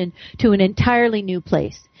communication to an entirely new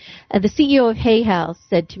place. The CEO of Hay House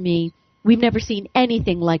said to me, we've never seen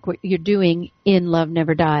anything like what you're doing in Love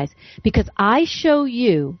Never Dies, because I show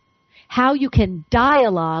you how you can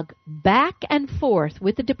dialogue back and forth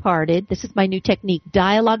with the departed. This is my new technique,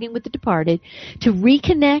 dialoguing with the departed, to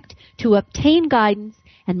reconnect, to obtain guidance,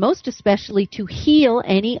 and most especially to heal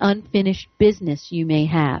any unfinished business you may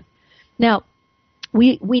have. Now,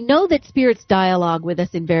 we know that spirits dialogue with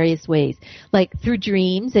us in various ways, like through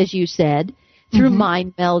dreams, as you said, through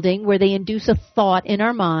mind melding, where they induce a thought in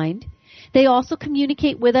our mind. They also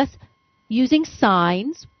communicate with us using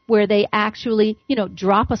signs, where they actually,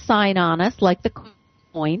 drop a sign on us, like the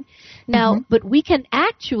coin. Now, but we can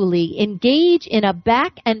actually engage in a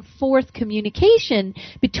back and forth communication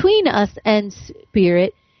between us and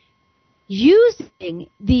spirit using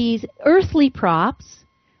these earthly props,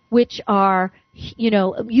 which are,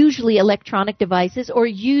 usually electronic devices, or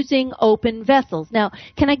using open vessels. Now,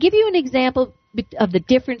 can I give you an example of the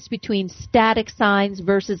difference between static signs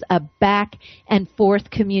versus a back and forth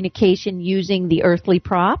communication using the earthly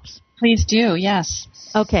props? Please do, yes.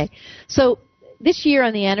 Okay. So this year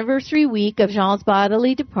on the anniversary week of Jean's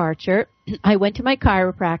bodily departure, I went to my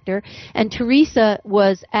chiropractor, and Teresa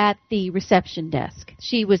was at the reception desk.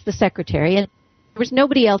 She was the secretary, and there was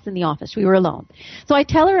nobody else in the office. We were alone. So I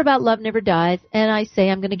tell her about Love Never Dies, and I say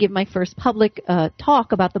I'm going to give my first public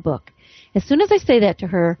talk about the book. As soon as I say that to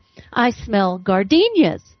her, I smell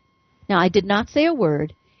gardenias. Now, I did not say a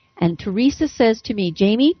word, and Teresa says to me,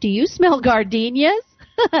 Jamie, do you smell gardenias?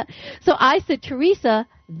 So I said, Teresa,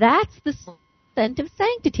 that's the scent of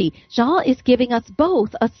sanctity. Jean is giving us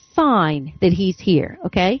both a sign that he's here,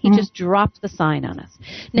 okay? He just dropped the sign on us.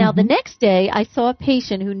 Now, the next day, I saw a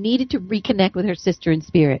patient who needed to reconnect with her sister in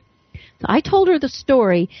spirit. So I told her the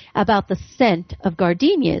story about the scent of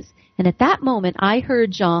gardenias, and at that moment, I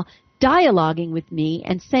heard Jean dialoguing with me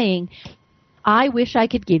and saying, I wish I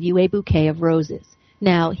could give you a bouquet of roses.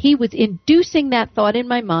 Now, he was inducing that thought in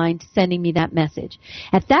my mind, sending me that message.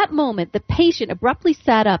 At that moment, the patient abruptly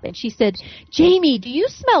sat up and she said, Jamie, do you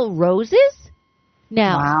smell roses?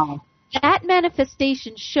 Now, that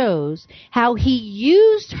manifestation shows how he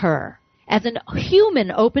used her as a human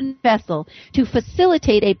open vessel to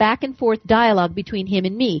facilitate a back and forth dialogue between him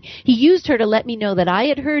and me. He used her to let me know that I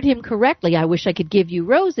had heard him correctly. I wish I could give you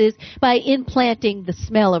roses, by implanting the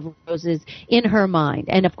smell of roses in her mind.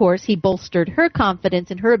 And of course, he bolstered her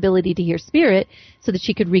confidence in her ability to hear spirit so that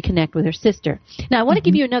she could reconnect with her sister. Now, I want to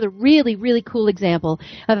give you another really, really cool example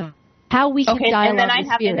of how we can dialogue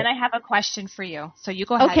with spirit. And then I have a question for you. So you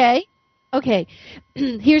go ahead. Okay.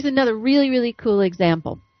 Here's another really, really cool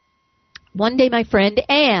example. One day my friend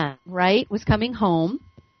Anne, was coming home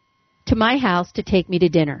to my house to take me to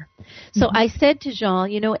dinner. So I said to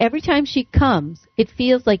Jean, every time she comes, it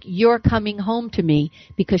feels like you're coming home to me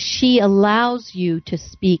because she allows you to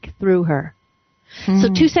speak through her. So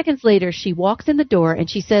 2 seconds later, she walks in the door and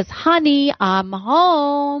she says, honey, I'm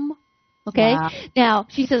home. Okay? Wow. Now,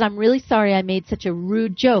 she says, I'm really sorry I made such a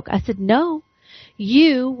rude joke. I said, no.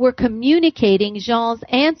 you were communicating Jean's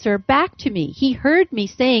answer back to me. He heard me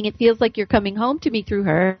saying, it feels like you're coming home to me through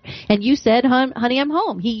her, and you said, honey, I'm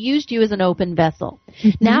home. He used you as an open vessel.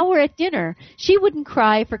 Mm-hmm. Now we're at dinner. She wouldn't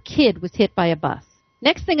cry if her kid was hit by a bus.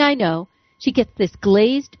 Next thing I know, she gets this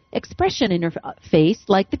glazed expression in her face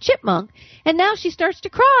like the chipmunk, and now she starts to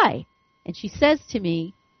cry. And she says to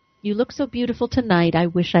me, you look so beautiful tonight, I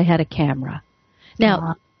wish I had a camera.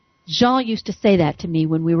 Now, Jean used to say that to me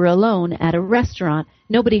when we were alone at a restaurant.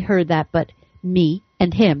 Nobody heard that but me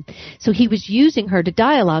and him. So he was using her to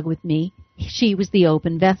dialogue with me. She was the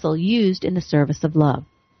open vessel used in the service of love.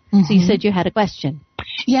 Mm-hmm. So you said you had a question.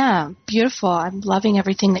 Yeah, beautiful. I'm loving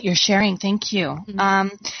everything that you're sharing. Thank you.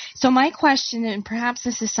 Mm-hmm. So my question, and perhaps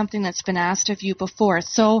this is something that's been asked of you before.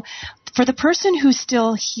 So for the person who's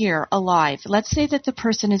still here, alive, let's say that the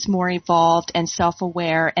person is more evolved and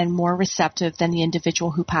self-aware and more receptive than the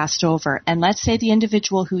individual who passed over. And let's say the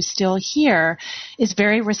individual who's still here is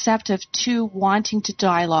very receptive to wanting to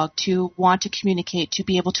dialogue, to want to communicate, to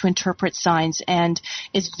be able to interpret signs, and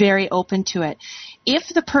is very open to it.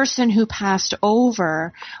 If the person who passed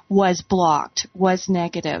over was blocked, was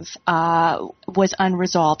negative, was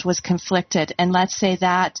unresolved, was conflicted, and let's say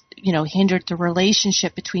that, hindered the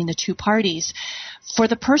relationship between the two parties, for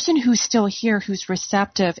the person who's still here, who's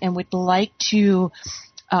receptive and would like to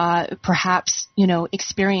perhaps,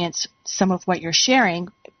 experience some of what you're sharing,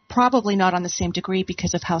 probably not on the same degree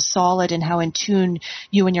because of how solid and how in tune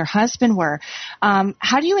you and your husband were.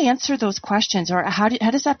 How do you answer those questions, or how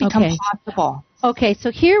does that become possible? Okay, so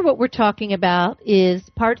here what we're talking about is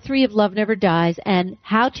part 3 of Love Never Dies and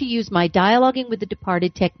how to use my dialoguing with the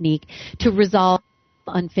departed technique to resolve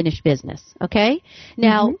unfinished business, okay?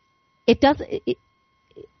 Now,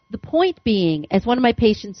 the point being, as one of my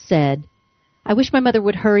patients said, I wish my mother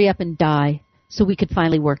would hurry up and die so we could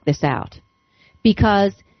finally work this out.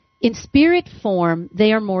 Because in spirit form,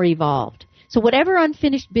 they are more evolved. So whatever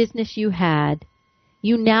unfinished business you had,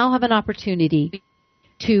 you now have an opportunity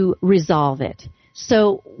to resolve it.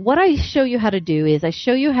 So what I show you how to do is I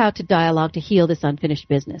show you how to dialogue to heal this unfinished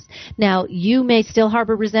business. Now, you may still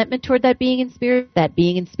harbor resentment toward that being in spirit. That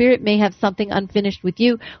being in spirit may have something unfinished with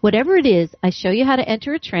you. Whatever it is, I show you how to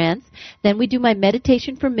enter a trance. Then we do my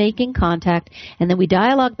meditation for making contact, and then we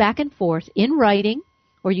dialogue back and forth in writing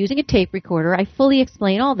or using a tape recorder. I fully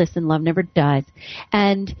explain all this in Love Never Dies.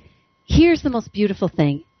 And here's the most beautiful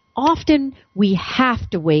thing. Often we have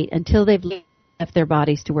to wait until they've left their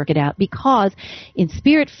bodies to work it out, because in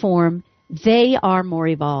spirit form, they are more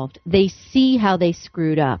evolved. They see how they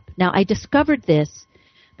screwed up. Now, I discovered this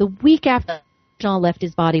the week after Jean left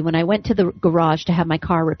his body when I went to the garage to have my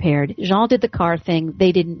car repaired. Jean did the car thing.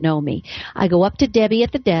 They didn't know me. I go up to Debbie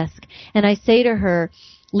at the desk, and I say to her,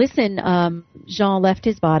 listen, Jean left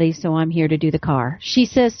his body, so I'm here to do the car. She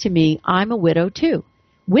says to me, I'm a widow too.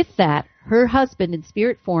 With that, her husband in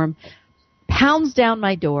spirit form pounds down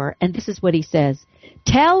my door, and this is what he says.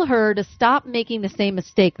 Tell her to stop making the same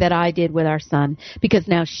mistake that I did with our son, because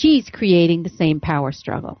now she's creating the same power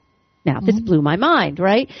struggle. Now, this blew my mind,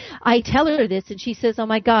 right? I tell her this, and she says, oh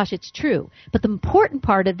my gosh, it's true. But the important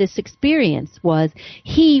part of this experience was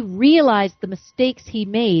he realized the mistakes he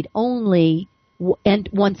made only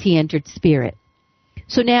once he entered spirit.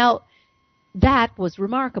 So now, that was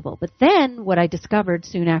remarkable. But then what I discovered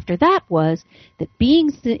soon after that was that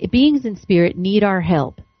beings in spirit need our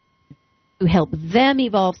help to help them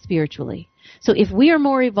evolve spiritually. So if we are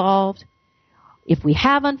more evolved, if we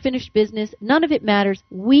have unfinished business, none of it matters.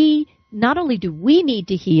 Not only do we need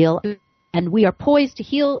to heal, and we are poised to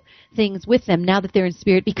heal things with them now that they're in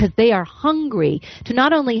spirit, because they are hungry to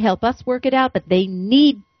not only help us work it out, but they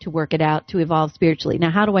need to work it out to evolve spiritually. Now,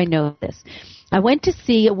 how do I know this? I went to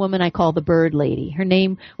see a woman I call the Bird Lady. Her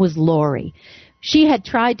name was Lori. She had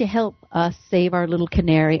tried to help us save our little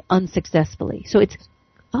canary unsuccessfully. So it's,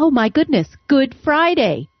 oh my goodness, Good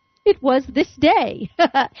Friday. It was this day.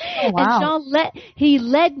 Oh, wow. And he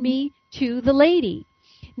led me to the lady.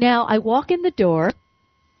 Now, I walk in the door,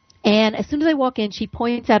 and as soon as I walk in, she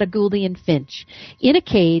points out a Gouldian finch in a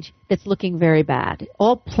cage that's looking very bad,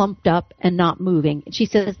 all plumped up and not moving. She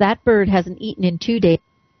says that bird hasn't eaten in 2 days,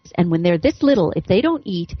 and when they're this little, if they don't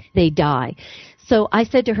eat, they die. So I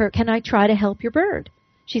said to her, can I try to help your bird?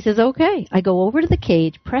 She says, okay. I go over to the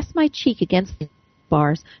cage, press my cheek against the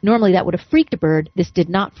bars. Normally that would have freaked a bird. This did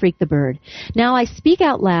not freak the bird. Now I speak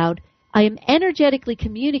out loud. I am energetically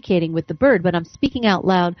communicating with the bird, but I'm speaking out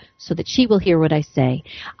loud so that she will hear what I say.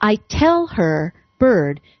 I tell her,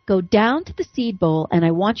 bird, go down to the seed bowl, and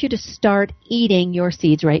I want you to start eating your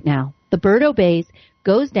seeds right now. The bird obeys,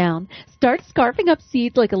 goes down, starts scarfing up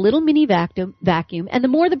seeds like a little mini vacuum, and the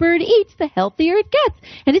more the bird eats, the healthier it gets.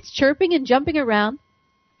 And it's chirping and jumping around.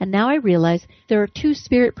 And now I realize there are two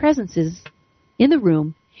spirit presences in the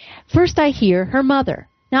room. First I hear her mother.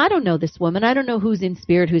 Now, I don't know this woman. I don't know who's in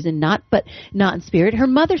spirit, who's in not, but not in spirit. Her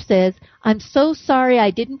mother says, I'm so sorry I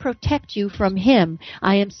didn't protect you from him.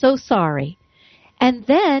 I am so sorry. And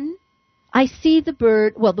then I see the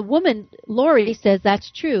bird. Well, the woman, Lori, says that's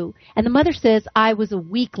true. And the mother says, I was a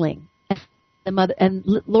weakling. And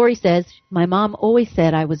Lori says, my mom always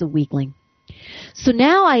said I was a weakling. So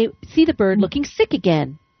now I see the bird looking sick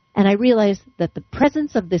again. And I realize that the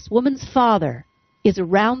presence of this woman's father is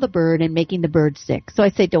around the bird and making the bird sick. So I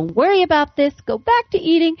say, don't worry about this. Go back to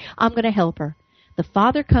eating. I'm going to help her. The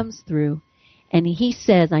father comes through, and he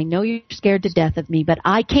says, I know you're scared to death of me, but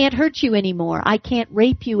I can't hurt you anymore. I can't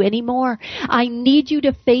rape you anymore. I need you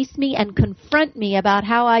to face me and confront me about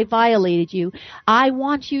how I violated you. I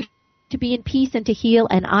want you to be in peace and to heal,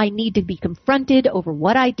 and I need to be confronted over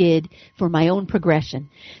what I did for my own progression.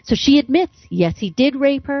 So she admits, yes, he did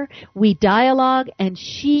rape her. We dialogue, and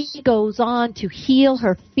she goes on to heal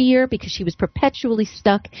her fear because she was perpetually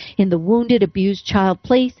stuck in the wounded, abused child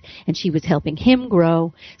place, and she was helping him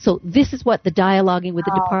grow. So this is what the dialoguing with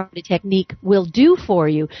the department technique will do for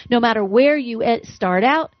you. No matter where you start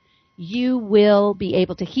out, you will be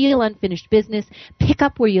able to heal unfinished business, pick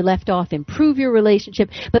up where you left off, improve your relationship.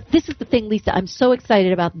 But this is the thing, Lisa, I'm so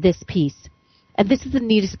excited about this piece. And this is the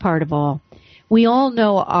neatest part of all. We all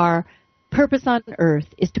know our purpose on earth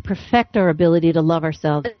is to perfect our ability to love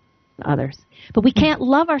ourselves and others. But we can't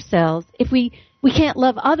love ourselves if we can't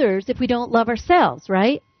love others if we don't love ourselves,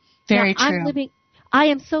 right? Very true. I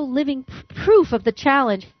am so living proof of the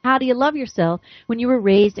challenge. How do you love yourself when you were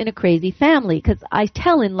raised in a crazy family? Because I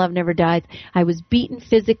tell in Love Never Dies, I was beaten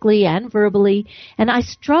physically and verbally, and I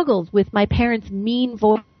struggled with my parents' mean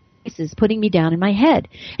voices putting me down in my head.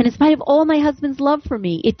 And in spite of all my husband's love for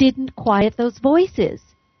me, it didn't quiet those voices.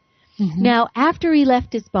 Mm-hmm. Now, after he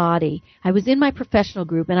left his body, I was in my professional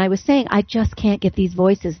group, and I was saying, I just can't get these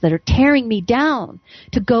voices that are tearing me down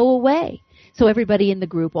to go away. So everybody in the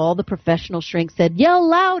group, all the professional shrinks said, yell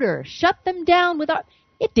louder, shut them down with our...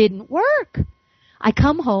 It didn't work. I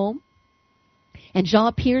come home, and Jean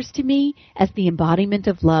appears to me as the embodiment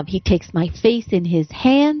of love. He takes my face in his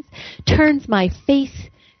hands, turns my face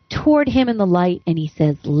toward him in the light, and he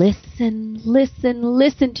says, listen, listen,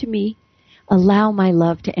 listen to me. Allow my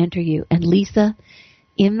love to enter you. And Lisa,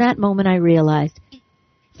 in that moment I realized,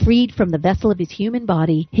 freed from the vessel of his human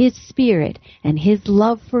body, his spirit and his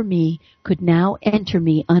love for me could now enter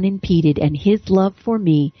me unimpeded, and his love for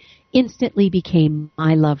me instantly became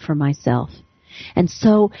my love for myself. And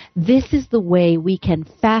so this is the way we can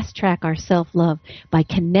fast track our self-love, by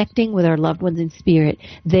connecting with our loved ones in spirit.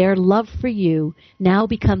 Their love for you now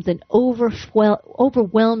becomes an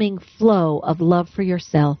overwhelming flow of love for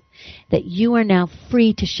yourself that you are now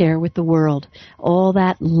free to share with the world. All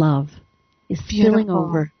that love is spilling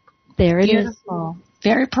over. There it is.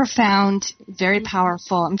 Very profound, very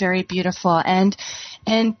powerful, and very beautiful. And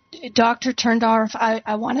Dr. Turndorf,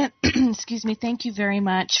 I want to, excuse me, thank you very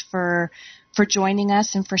much for joining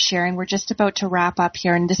us and for sharing. We're just about to wrap up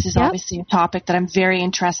here, and this is obviously a topic that I'm very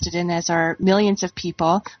interested in, as are millions of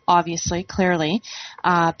people, obviously, clearly,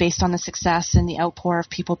 based on the success and the outpour of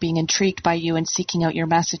people being intrigued by you and seeking out your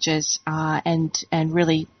messages, and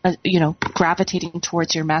really, gravitating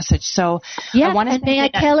towards your message. So I want to I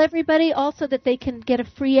tell everybody also that they can get a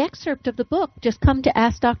free excerpt of the book. Just come to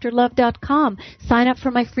AskDrLove.com, sign up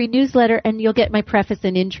for my free newsletter, and you'll get my preface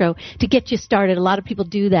and intro to get you started. A lot of people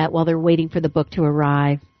do that while they're waiting for the book to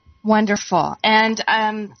arrive. Wonderful. And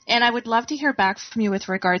I would love to hear back from you with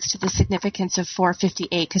regards to the significance of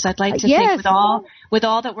 458, because I'd like to think with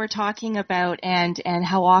all that we're talking about, and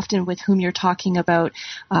how often with whom you're talking about,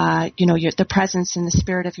 the presence and the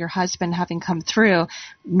spirit of your husband having come through,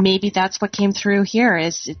 maybe that's what came through here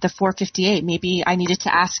is the 458. Maybe I needed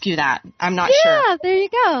to ask you that. I'm not sure. Yeah,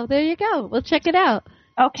 there you go. We'll check it out.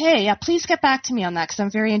 Okay, please get back to me on that, because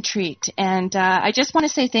I'm very intrigued. And I just want to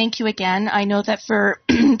say thank you again. I know that for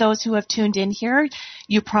those who have tuned in here,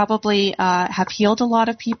 you probably have healed a lot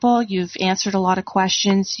of people. You've answered a lot of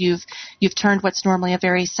questions. You've turned what's normally a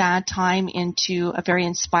very sad time into a very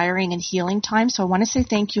inspiring and healing time. So I want to say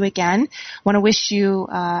thank you again. I want to wish you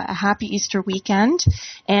a happy Easter weekend.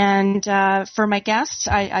 And for my guests,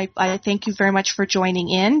 I thank you very much for joining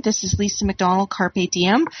in. This is Lisa McDonald, Carpe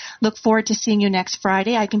Diem. Look forward to seeing you next Friday.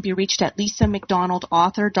 Friday. I can be reached at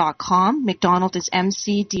lisamcdonaldauthor.com. McDonald is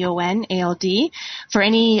McDonald. For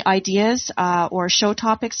any ideas or show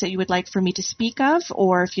topics that you would like for me to speak of,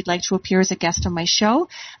 or if you'd like to appear as a guest on my show,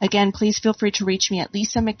 again, please feel free to reach me at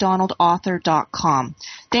lisamcdonaldauthor.com.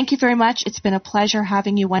 Thank you very much. It's been a pleasure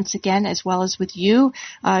having you once again, as well as with you,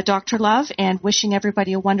 Dr. Love, and wishing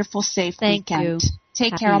everybody a wonderful, safe weekend.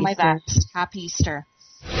 Take care, all my best. Happy Easter.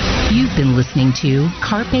 You've been listening to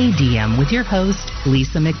Carpe Diem with your host,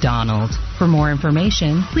 Lisa McDonald. For more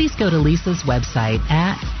information, please go to Lisa's website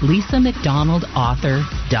at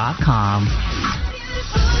lisamcdonaldauthor.com.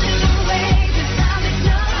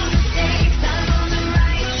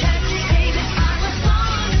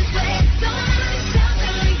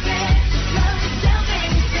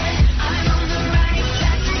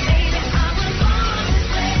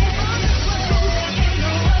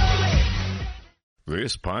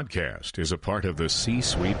 This podcast is a part of the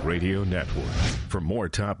C-Suite Radio Network. For more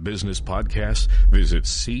top business podcasts, visit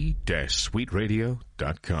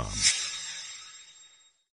c-suiteradio.com.